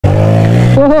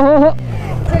ओहो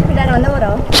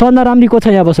सन्दा राम्री को छ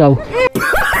यहाँ बस अब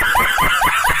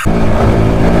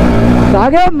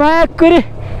भाग्यो माकुरी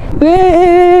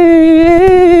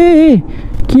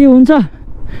के हुन्छ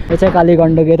यो चाहिँ काली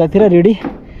गण्डक यतातिर रेडी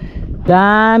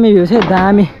दामी भ्यू छ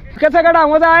दामी के छ केटा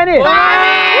मजा आयो नि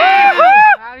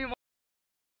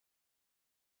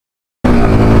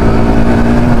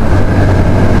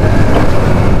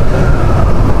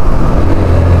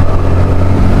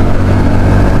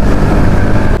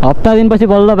हप्ता दिनपछि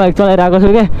बल्ल बाइक चलाइरहेको छु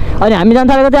क्या अनि हामी जान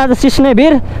थालेको चाहिँ आज सिस्ने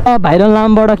भिर भाइरल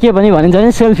नामबाट के पनि भनिन्छ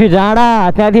भने सेल्फी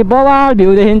डाँडा त्यहाँदेखि बवाल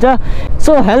भ्यू देखिन्छ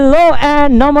सो हेलो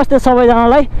एन्ड नमस्ते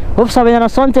सबैजनालाई होप सबैजना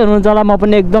सन्चै हुनुहुन्छ होला म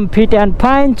पनि एकदम फिट एन्ड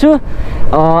फाइन छु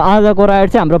आजको राइड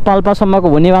चाहिँ हाम्रो पाल्पासम्मको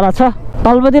हुनेवाला छ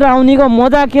पाल्पातिर आउनेको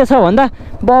मजा के छ भन्दा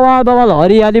बवाल बवाल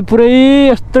हरियाली पुरै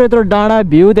यत्रो यत्रो डाँडा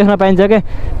भ्यू देख्न पाइन्छ क्या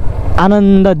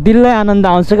आनन्द दिललाई आनन्द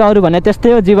आउँछ क्या अरू भने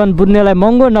त्यस्तै हो जीवन बुझ्नेलाई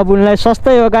महँगो नबुझ्नेलाई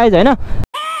सस्तै हो गाइज होइन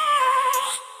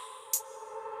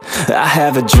I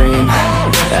have a dream,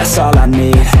 that's all I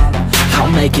need.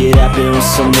 I'll make it happen with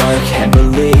some work and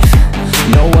belief.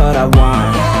 Know what I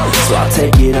want, so I'll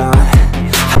take it on.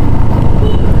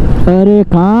 अरे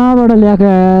कहाँबाट ल्याएको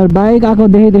यार बाइक आएको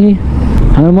देखि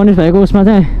हाम्रो मनिष भाइको उसमा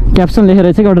चाहिँ क्याप्सन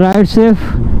लेखेर चाहिँ एउटा ride safe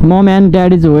momo and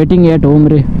dad is waiting at home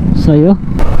रे सही हो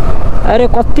अरे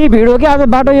कति भिड हो कि आज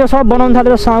बाटो यो सब बनाउनु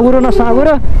थालेर साँगुरो न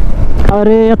साँगुरो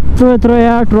अरे यत्रो यत्रो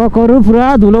यहाँ ट्रकहरू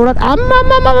पुरा धुलो उडा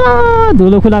आम्मा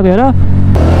धुलो खुलाएको हेर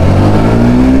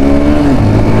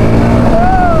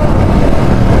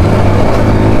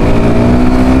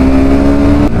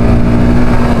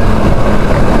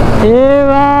ए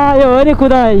वा यो हो नि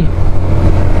कुदाई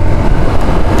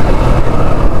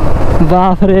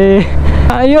बाफ्रे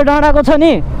यो डाँडाको छ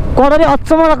नि कलरै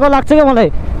अचम्मको लाग्छ क्या मलाई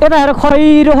यता हेर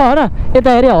खैरो छ होइन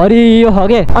यता हेऱ्यो हरियो छ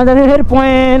के अन्त फेरि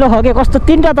पहेँलो छ के कस्तो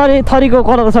तिनवटा थरीको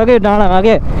कलर छ कि डाँडामा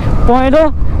के पहेँलो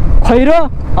खैरो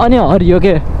अनि हरियो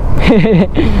के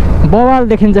बवाल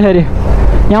देखिन्छ फेरि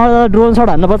यहाँबाट ड्रोन सट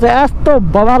हान्नुपर्छ यस्तो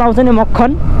बवाल आउँछ नि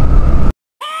मक्खन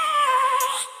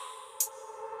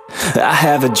I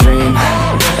have a dream,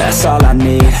 that's all I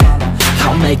need.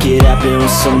 I'll make it happen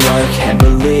with some work and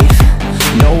belief.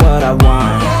 Know what I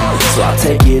want, so I'll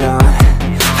take it on.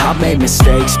 I've made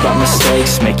mistakes, but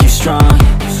mistakes make you strong.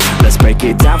 Let's break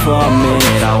it down for a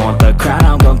minute. I want the crown,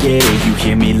 I'm gon' get it. You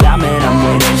hear me loud, man, I'm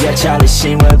winning. Yeah, Charlie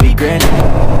Sheen will be grinning.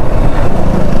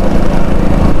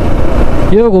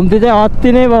 यो घुम्ती चाहिँ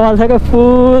अति नै बवाल छ क्या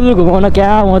फुल घुमाउन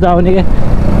क्या मजा आउने क्या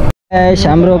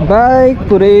हाम्रो बाइक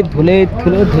पुरै धुलै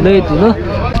धुलो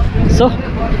सो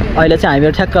अहिले चाहिँ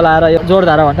हामीहरू ठ्याक्क लाएर यो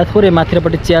जोरधारा भन्दा थोरै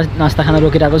माथिपट्टि चिया नास्ता खान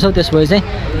रोकिरहेको छौँ त्यसपछि चाहिँ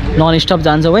नन स्टप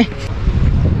जान्छौँ है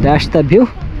द्याट्स द भ्यू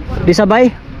दिशा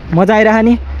भाइ मजा आइरह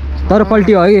नि तर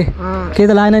पल्टी हो कि केही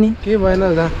त लागेन नि के भएन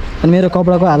अनि मेरो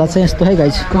कपडाको हालत चाहिँ यस्तो है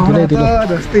गाइज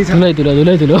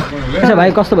धुलै धुलो त्यसो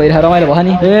भाइ कस्तो भइरहेको रमाइलो भयो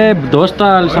नि ए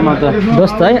ढोस्टलसम्म त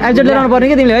दोस्त है एब्जेक्ट ल्याउनु पर्ने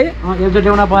कि तिमीले है एब्जेक्ट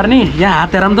ल्याउन पर्ने यहाँ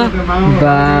हात हेर त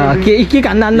बा के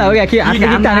कान्दा हो क्या के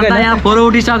यहाँ फोरो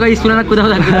उठिसक्यो स्कुलमा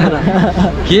कुदाउँदा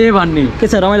के भन्ने के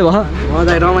छ रमाइलो भयो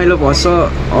दाइ रमाइलो भएछ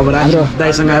अब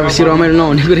दाइसँग आएपछि रमाइलो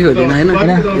नहुने कुरै हुँदैन होइन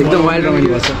एकदम वाइल्ड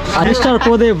रमाइलो भएछ मिस्टर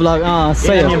कोदे भ्लग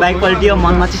सही हो बाइक पल्टियो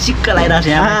मनमा चाहिँ चिक्क लागिरहेको छ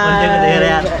यहाँ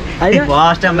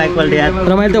फर्स्ट टाइम बाइक पल्टियो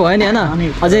रमाइलो त भयो नि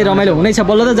होइन अझै रमाइलो हुनै छ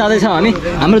बल्ल त जाँदैछौँ हामी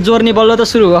हाम्रो जोर्नी बल्ल त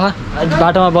सुरु भयो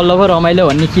बाटोमा बल्ल भयो रमाइलो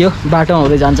भन्ने के हो बाटोमा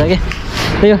हुँदै जान्छ कि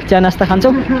त्यही हो चिया नास्ता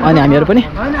खान्छौँ अनि हामीहरू पनि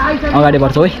अगाडि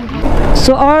बढ्छौँ है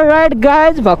सो अलराइट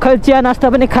गाइज भर्खर चिया नास्ता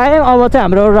पनि खायौँ अब चाहिँ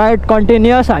हाम्रो राइड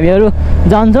कन्टिन्युस हामीहरू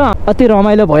जान्छौँ अति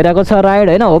रमाइलो भइरहेको छ राइड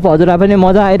होइन होप हजुरलाई पनि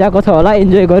मजा आइरहेको छ होला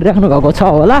इन्जोय गरिराख्नु भएको छ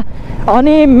होला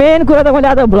अनि मेन कुरा त मैले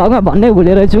आज भ्लगमा भन्नै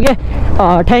भुलेर छु कि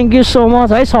थ्याङ्क यू सो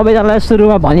मच है सबैजनालाई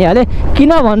सुरुमा भनिहालेँ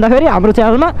किन भन्दाखेरि हाम्रो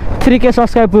च्यानलमा 3K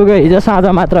सब्सक्राइब पुग्यो हिजो साँझ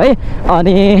मात्र है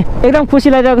अनि एकदम खुसी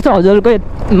लागिरहेको छ हजुरको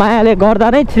मायाले गर्दा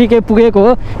नै 3K पुगेको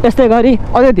हो यस्तै गरी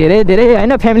अझै धेरै धेरै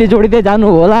होइन फ्यामिली जोडिँदै जानु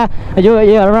होला यो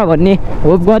इयरमा भन्ने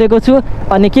होप गरेको छु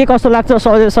अनि के कस्तो लाग्छ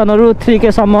सजेसनहरू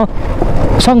 3K सम्म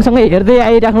सँगसँगै हेर्दै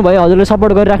आइराख्नु भयो हजुरले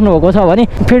सपोर्ट गरिराख्नु भएको छ भने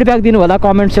फिडब्याक दिनु होला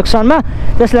कमेन्ट सेक्सनमा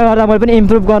त्यसले गर्दा मैले पनि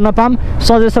इम्प्रुभ गर्न पाऊँ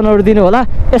सजेसनहरू दिनु होला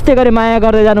यस्तै गरी माया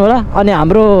गर्दै जानु होला अनि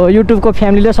हाम्रो युट्युबको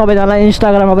फ्यामिलीले सबैजनालाई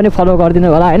इन्स्टाग्राममा पनि फलो गरिदिनु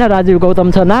होला होइन राजीव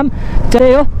गौतम छ नाम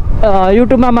त्यही हो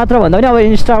युट्युबमा मात्र भन्दा पनि अब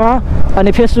इन्स्टामा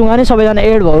अनि फेसबुकमा नि सबैजना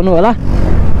एड हुनु होला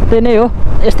त्यही नै हो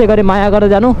यस्तै गरी माया गर्दै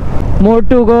जानु more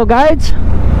to go guys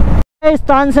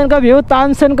तानसेनको view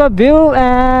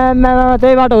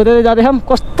त्यही बाटो हुँदै जाँदैछौँ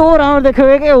कस्तो राम्रो देख्यो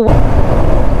के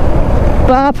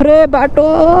बाफ्रे बाटो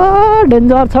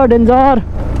डेन्जर छ डेन्जर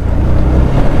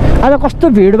आज कस्तो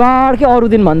भिडभाड के अरू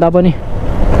दिन भन्दा पनि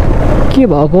के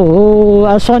भएको हो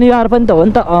आज शनिबार पनि त हो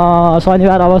नि त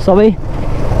शनिबार अब सबै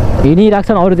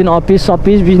हिँडिराख्छन् अरू दिन अफिस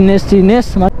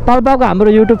बिजनेस पाल्पाको हाम्रो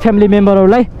युट्युब फ्यामिली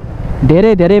मेम्बरहरूलाई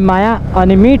धेरै धेरै माया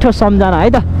अनि मिठो सम्झना है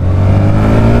त।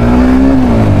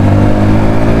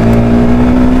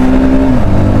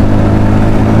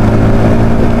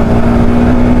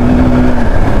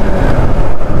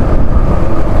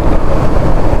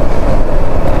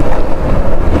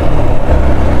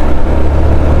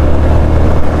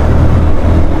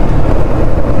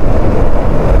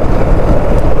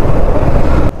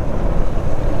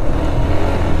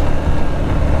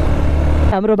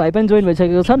 हाम्रो भाइ पनि जोइन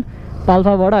भइसकेको छन्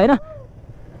पाल्पाबाट हैन।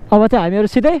 अब चाहिँ हामीहरू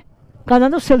सिधै कहाँ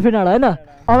जान्छौँ सेल्फी डाँडा हैन।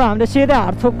 अब हामीले सिधै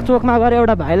हार्थोक चोकमा गएर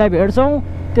एउटा भाइलाई भेट्छौँ,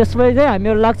 त्यसपछि चाहिँ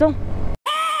हामीहरू लाग्छौँ।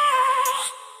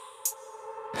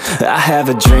 I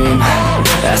have a dream,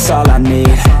 that's all I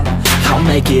need. I'll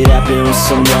make it happen with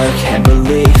some work and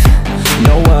belief.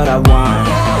 Know what I want,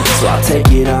 so I'll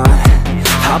take it on.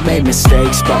 I've made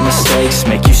mistakes, but mistakes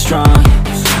make you strong.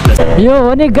 यो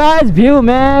हो नि guys view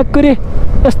म्याकुरी।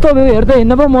 यस्तो view हेर्दै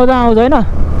हिँड्न पो मजा आउँछ हैन।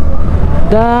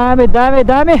 दामी दामी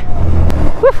दामी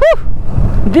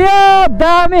दियो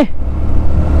दामी।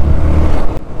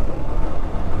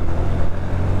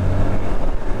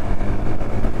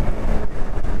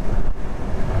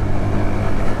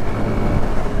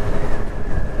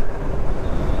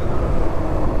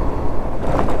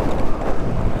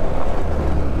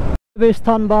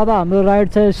 स्थान बाबा हाम्रो राइड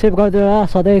चाहिँ सेभ गरिदिनु होला।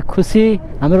 सधैँ खुसी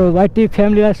हाम्रो वाइटी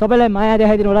फ्यामिलीलाई सबैलाई माया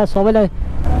देखाइदिनु होला, सबैलाई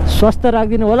स्वस्थ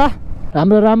राखिदिनु होला।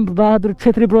 हाम्रो रामबहादुर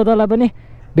छेत्री ब्रदरलाई पनि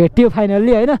भेटियो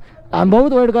फाइनल्ली हैन। हामी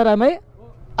बहुत वेट गरायौँ है,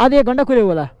 आधी 1 घन्टा कुर्यो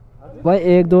होला भाइ।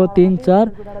 1 2 3 4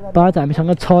 5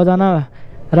 हामीसँग 6 जना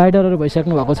राइडरहरू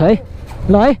भइसक्नु भएको छ है।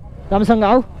 ल है राम्रोसँग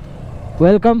आऊ,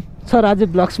 वेलकम छ राजीव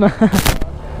ब्लग्समा।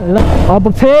 ल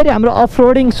अब फेरि हाम्रो अफ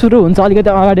रोडिङ सुरु हुन्छ अलिकति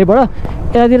अगाडिबाट।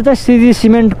 यतातिर चाहिँ सिजी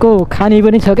सिमेन्टको खानी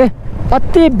पनि छ के।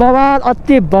 अति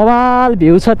बवाल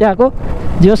भ्यू छ त्यहाँको,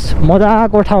 जस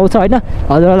मजाको ठाउँ छ होइन।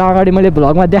 हजुरलाई अगाडि मैले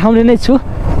भ्लगमा देखाउने नै छु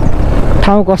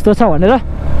ठाउँ कस्तो छ भनेर।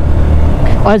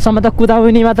 अहिलेसम्म त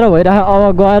कुदाउने मात्र भइरहेको,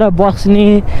 अब गएर बस्ने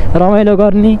रमाइलो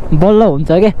गर्ने बल्ल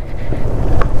हुन्छ के।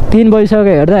 3 बजिसक्यो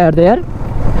हेर्दा यार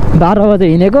 12 बजे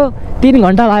हिँडेको 3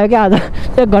 घन्टा लाग्यो क्या आज।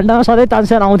 1 घन्टामा सधैँ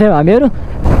तानसेन आउँथ्यौँ हामीहरू,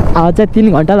 आज चाहिँ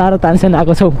 3 घन्टा लाएर तानसेन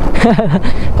आएको छौँ।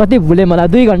 कति भुले मलाई,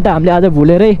 2 घन्टा हामीले आज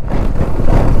भुलेरै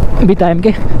बितायौँ के।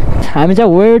 हामी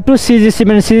चाहिँ वे टु सिजी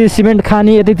सिमेन्ट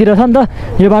खानी यतितिर छ नि त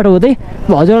यो बाटो हुँदै।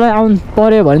 हजुरलाई आउनु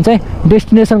पऱ्यो भने चाहिँ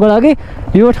डेस्टिनेसनको लागि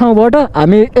यो ठाउँबाट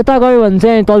हामी यता गयो भने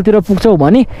चाहिँ तलतिर पुग्छौँ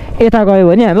भने, यता गयो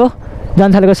भने हाम्रो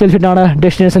जान्थालेको सेल्फी डाँडा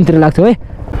डेस्टिनेसनतिर लाग्छौँ है।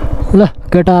 ल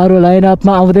केटाहरू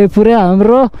लाइनअपमा आउँदै पुऱ्यो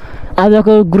हाम्रो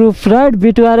आजको ग्रुप राइड।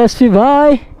 बिटुआरएसपी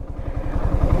भाइ,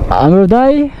 हाम्रो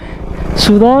दाई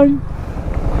सुदन,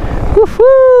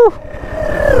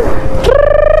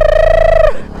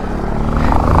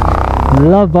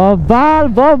 ल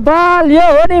बबाल यो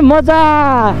हो नि मजा।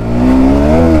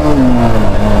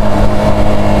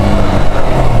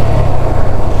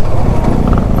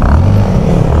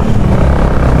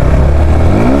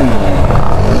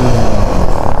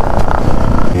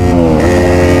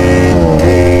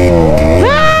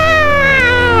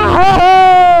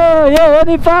 यो हो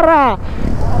नि पारा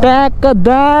ट्याक्क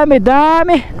दामी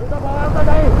दामी।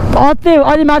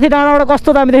 अलि माथि डाँडाबाट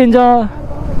कस्तो दामी देखिन्छ।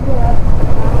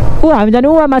 हामी जाने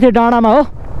उहाँ माथि डाँडामा हो,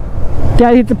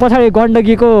 त्यहाँदेखि पछाडि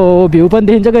गण्डकीको भ्यू पनि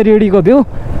देखिन्छ क्या, रेडीको भ्यू।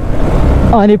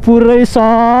 अनि पुरै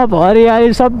सब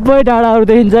हरियाली सबै डाँडाहरू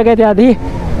देखिन्छ क्या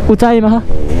त्यहाँदेखि उचाइमा।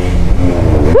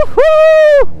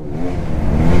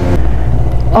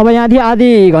 अब यहाँदेखि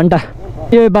आधी घन्टा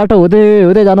यो बाटो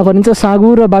हुँदै जानु पर्ने छ।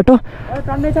 साँगुरो बाटो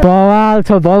बवाल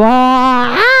छ, बवाल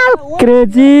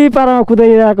क्रेजी पारामा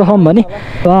कुदाइरहेको छौँ भने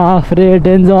बाफ्रे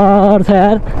डेन्जर छ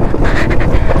यार।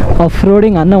 अफ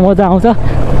रोडिङ हान्न मजा आउँछ।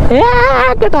 ए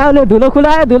केटाहरूले धुलो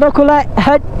खुलाए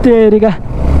हटेरिका।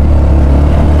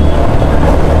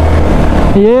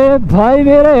 ए भाइ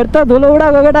मेरो हेर त धुलो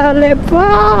उडाएको केटाहरूले।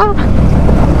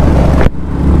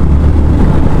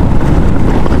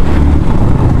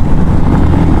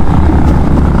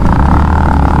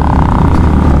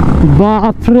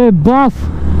 बाफ रे बाफ।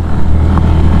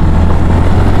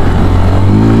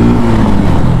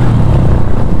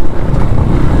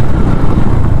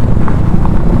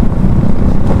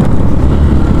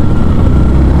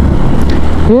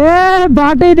 ए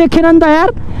बाटै देखेन नि त यार।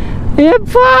 ए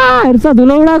हेर्छ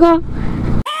धुलो उडाएको।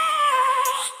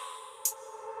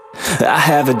 I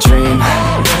have a dream,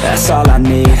 that's all I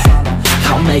need.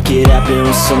 I'll make it happen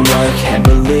with some work and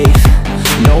belief.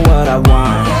 Know what I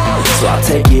want, so I'll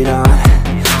take it on.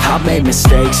 I've made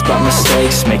mistakes, but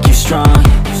mistakes make you strong.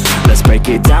 Let's break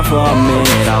it down for a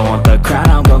minute. I want the crown,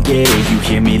 I'm gon' get it. You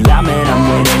hear me loud, man, I'm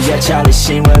winning. Yeah, Charlie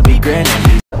Sheen will be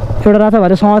grinning. एउटा रातो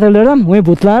भएर समातेर लिएर उहीँ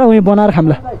भुत्लाएर उहीँ बनाएर खाम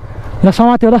ल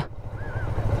समात्यो ल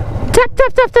chop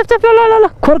chop chop chop chop ल ल ल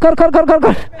खोर खोर खोर खोर खोर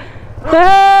खोर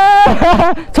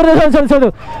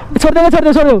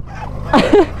छोडिदेऊ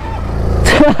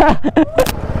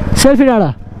सेल्फी डाँडा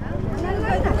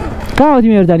कहाँ हो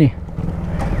तिमीहरू जाने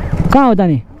कहाँ हो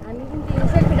जाने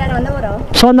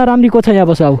सन्दा राम्री को छ यहाँ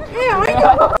बस अब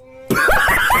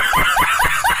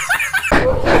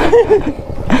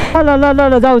ल ल ल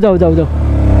ल जाऊ जाऊ जाऊ जाऊ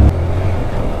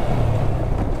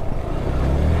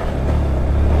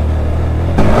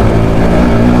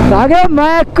भाग्यो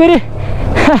माकुरी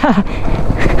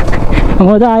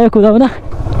मजा आयो कुदाउन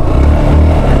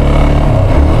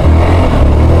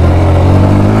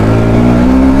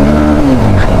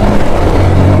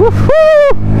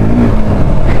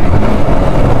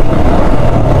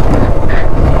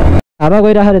हावा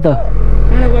गइरहेको अरे त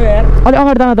अलि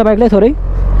अगाडि जान त बाइकलाई थोरै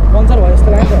पञ्चर भयो जस्तो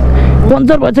लाग्यो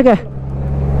पञ्चर भएछ क्या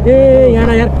ए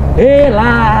यहाँ यार ए ला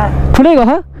ठुलै घ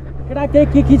केटा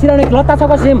के खिचिरहने लत्ता छ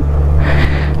कसिम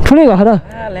ठुलै घ र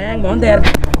ल्याङ भन त यार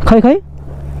खै खै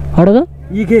हट त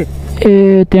यी के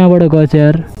ए त्यहाँबाट गएछ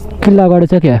यार किल्ला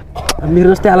गरेछ क्या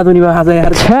मेरो जस्तै आला दुनी भयो आज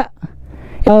यार छ्या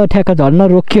अब ठ्याक्क झर्न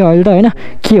रोकियो अहिले त होइन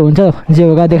के हुन्छ जे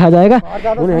होगा देखा जाएगा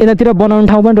यतातिर बनाउने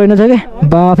ठाउँ पनि रहेनछ कि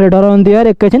बाफले डराउनु दियो यार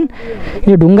एकैछिन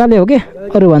यो ढुङ्गाले हो कि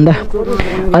अरूभन्दा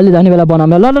अहिले जाने बेला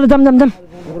बनाऊँ ल ल जाम जाम जाम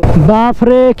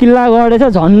बाफ्रे किल्ला गरेछ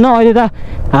झन्न अहिले त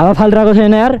हावा फालिरहेको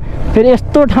छैन यार फेरि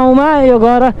यस्तो ठाउँमा यो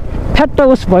गएर फ्याट्ट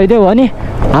उस भइदियो भने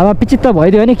हावा पिचित्त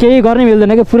भइदियो भने केही गर्नै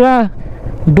मिल्दैन कि पुरा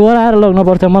डोराएर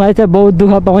लग्नुपर्छ मलाई चाहिँ बहुत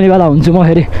दुःख पाउने बेला हुन्छु म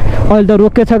फेरि अहिले त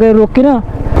रोकेछ कि रोकिनँ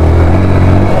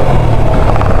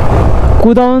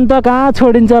कुदाउनु त कहाँ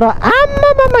छोडिन्छ र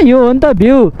आम्मामा यो हो नि त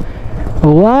भ्यू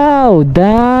वाउ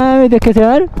दामी देखेछ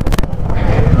यार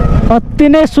अति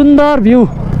नै सुन्दर भ्यू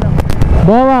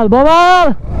बवाल बवाल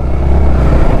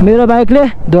मेरो बाइकले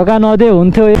धोका नदिए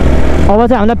हुन्थ्यो अब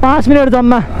चाहिँ हामीलाई 5 मिनट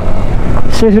जम्मा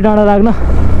सेल्फी डाँडा लाग्न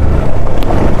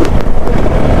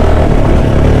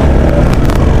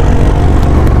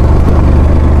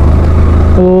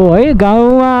ओ है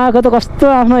गाउँमा आएको त कस्तो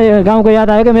आफ्नो गाउँको याद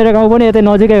आयो क्या मेरो गाउँ पनि यतै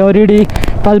नजिकै हो रिडी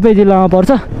पाल्पै जिल्लामा पर्छ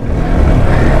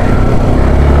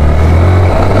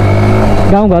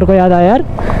गाउँघरको याद आयो यार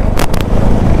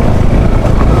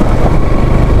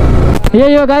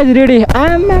यही हो गाइज रिडी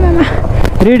आमामा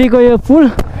रिडीको यो पुल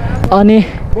अनि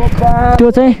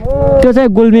त्यो चाहिँ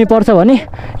गुल्मी पर्छ भने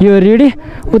यो रिडी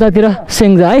उतातिर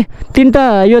सेङ्जा है तीनटा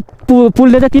यो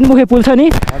पुलले चाहिँ 3 मुखे पुल छ नि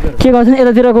के गर्छ नि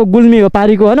यतातिरको गुल्मी हो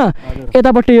पारीको होइन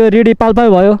यतापट्टि यो रिडी पाल्पा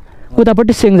भयो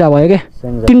उतापट्टि सेङ्जा भयो क्या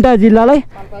 3टा जिल्लालाई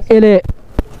यसले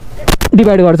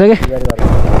डिभाइड गर्छ क्या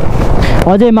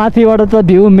अझै माथिबाट त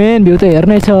भ्यू मेन भ्यू त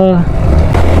हेर्नै छ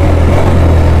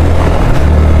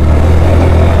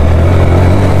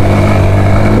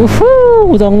उफु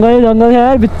जङ्गल जङ्गल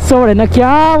यार बिचबाट होइन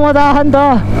क्या मजा आयो नि त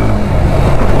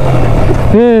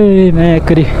ए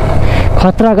म्याकरी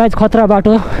खतरा गाइज खतरा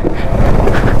बाटो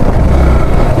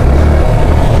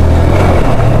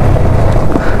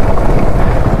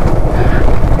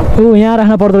ऊ यहाँ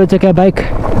राख्न पर्दो रहेछ क्या बाइक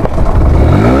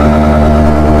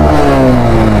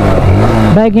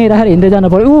यहीँ राखेर हिँड्दै जानु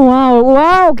पर्यो ऊ वहाँ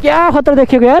वाउ क्या खतरा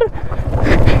देखिएको यार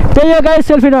त्यही हो गाइज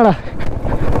सेल्फी डाँडा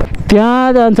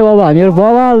त्यहाँ जान्छौँ अब हामीहरू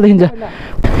बवाल देखिन्छ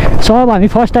सब हामी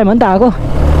फर्स्ट टाइम हो नि त आएको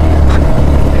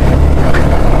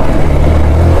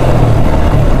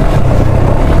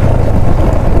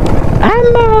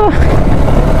आम्मा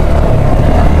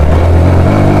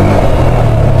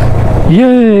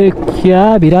ये क्या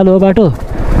भिरालो बाटो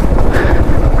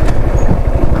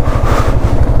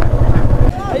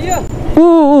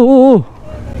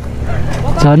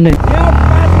झन्डै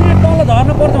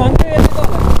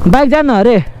बाइक जान्न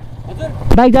अरे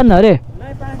बाइक जान्न अरे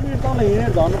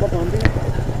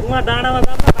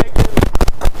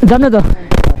जान्न त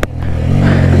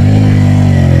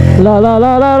ल ल ल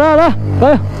ल ल ल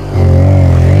गयो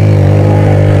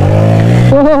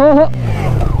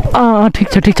ओहो ठिक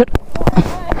छ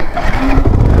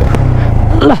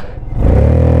ल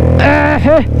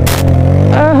ए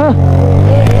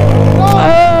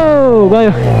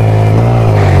गयो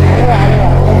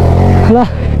ल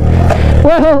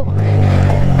ओहो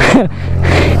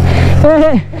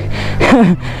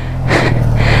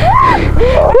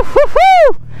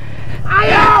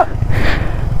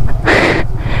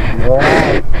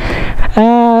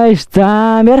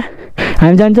जामेर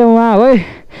हामी जान्छौँ उहाँ हो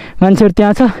मान्छेहरू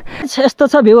त्यहाँ छ यस्तो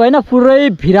छ भ्यू होइन पुरै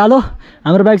भिरालो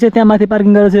हाम्रो बाइक चाहिँ त्यहाँ माथि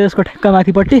पार्किङ गरेर चाहिँ यसको ठ्याक्क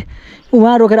माथिपट्टि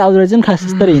उहाँ रोकेर आउँदो रहेछ नि खास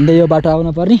यस्तरी हिँड्दै यो बाटो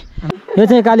आउनु पर्ने यो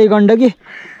चाहिँ काली गण्डकी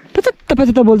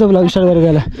पचत्त बोल्छ भ्लग स्टार्ट गरेको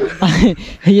बेला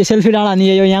यो सेल्फी डाँडा नि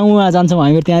यो यहाँ उहाँ जान्छौँ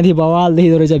हामीहरू त्यहाँदेखि बवाल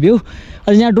देखिँदो रहेछ भ्यू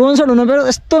अनि यहाँ ड्रोन सट हुनु पऱ्यो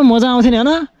यस्तो मजा आउँथ्यो नि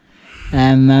होइन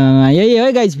यही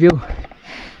है गाइज भ्यू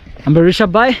हाम्रो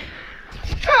ऋषभ भाइ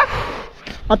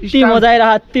अति मजा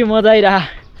आइरह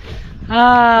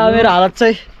मेरो हालत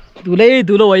चाहिँ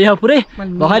धुलो भइयो पुरै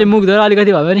भर्खरै मुख धोएर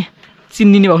अलिकति भयो भने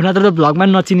चिनिने भएको नत्र त भ्लगमा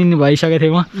नचिनिने भइसकेको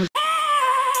थिएँ म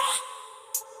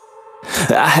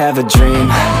I have a dream,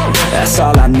 that's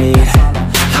all I need.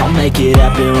 I'll make it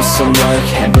happen with some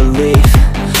work and belief.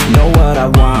 Know what I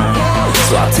want,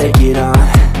 so I'll take it on.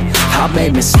 I've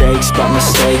made mistakes, but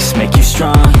mistakes make you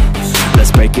strong.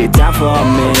 Let's break it down for a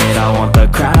minute. I want the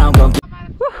crown, I'm gon'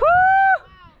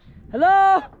 hello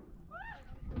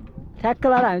ठ्याक्क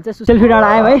लाएर हामी चाहिँ selfie डाँडा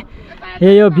आयौँ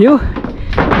है यो view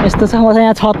यस्तो छ म चाहिँ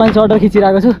यहाँ छतमा चढेर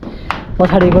खिचिरहेको छु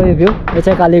पछाडिको यो भ्यू यो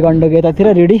चाहिँ काली गण्डकी यतातिर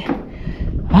रेडी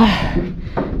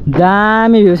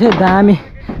दामी भ्यू छ दामी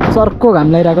चर्को घाम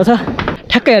लागिरहेको छ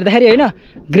ठ्याक्क हेर्दाखेरि होइन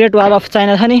ग्रेट वाल अफ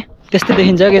चाइना छ नि त्यस्तै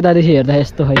देखिन्छ कि यतादेखि हेर्दा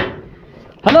यस्तो है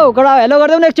हेलो कडा हेलो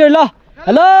गरिदेऊ न एकचोटि ल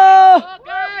हेलो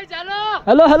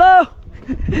हेलो हेलो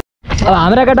अब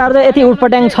हाम्रा केटाहरू चाहिँ यति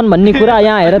उटपट्याङ छन् भन्ने कुरा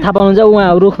यहाँ हेरेर थाहा पाउनुहुन्छ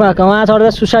उहाँ रुखमा कहाँ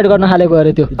चढेर सुसाइड गर्न थालेको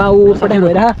अरे त्यो उटपट्याङ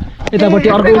भइरह यतापट्टि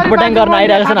अर्को उटपट्याङ गर्न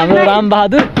आइरहेको छन् हाम्रो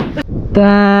रामबहादुर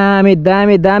दामी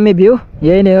दामी दामी भ्यू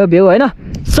यही नै हो भ्यू होइन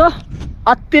सो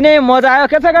अति नै मजा आयो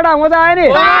के छ केटा मजा आयो नि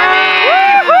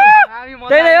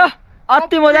त्यही नै हो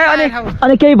अति मजा आयो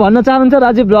अनि केही भन्न चाहनुहुन्छ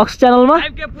राजीव ब्लग्स च्यानलमा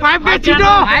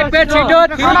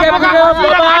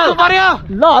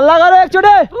ल हल्ला गर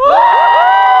एकचोटि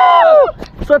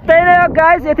सो त्यही नै हो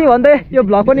गाइज यति भन्दै यो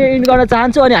भ्लग पनि इन्ड गर्न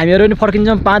चाहन्छु अनि हामीहरू पनि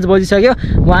फर्किन्छौँ 5 बजिसक्यो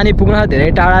वहाँ नि पुग्न धेरै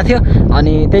टाढा थियो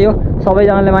अनि त्यही हो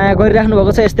सबैजनाले माया गरिराख्नु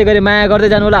भएको छ यस्तै गरी माया गर्दै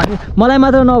जानु होला मलाई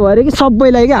मात्र नभएर कि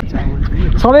सबैलाई क्या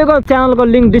सबैको च्यानलको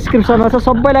लिङ्क डिस्क्रिप्सनमा छ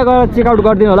सबैलाई गएर चेकआउट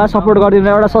गरिदिनु होला सपोर्ट गरिदिनु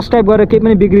एउटा सब्सक्राइब गरेर केही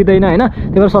पनि बिग्रिँदैन होइन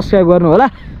त्यही भएर सब्सक्राइब गर्नु होला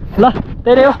ल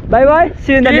त्यही नै हो by by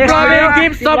C you in the next video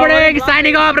Keep supporting,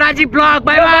 signing off, Rajiv Vlog,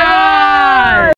 bye bye.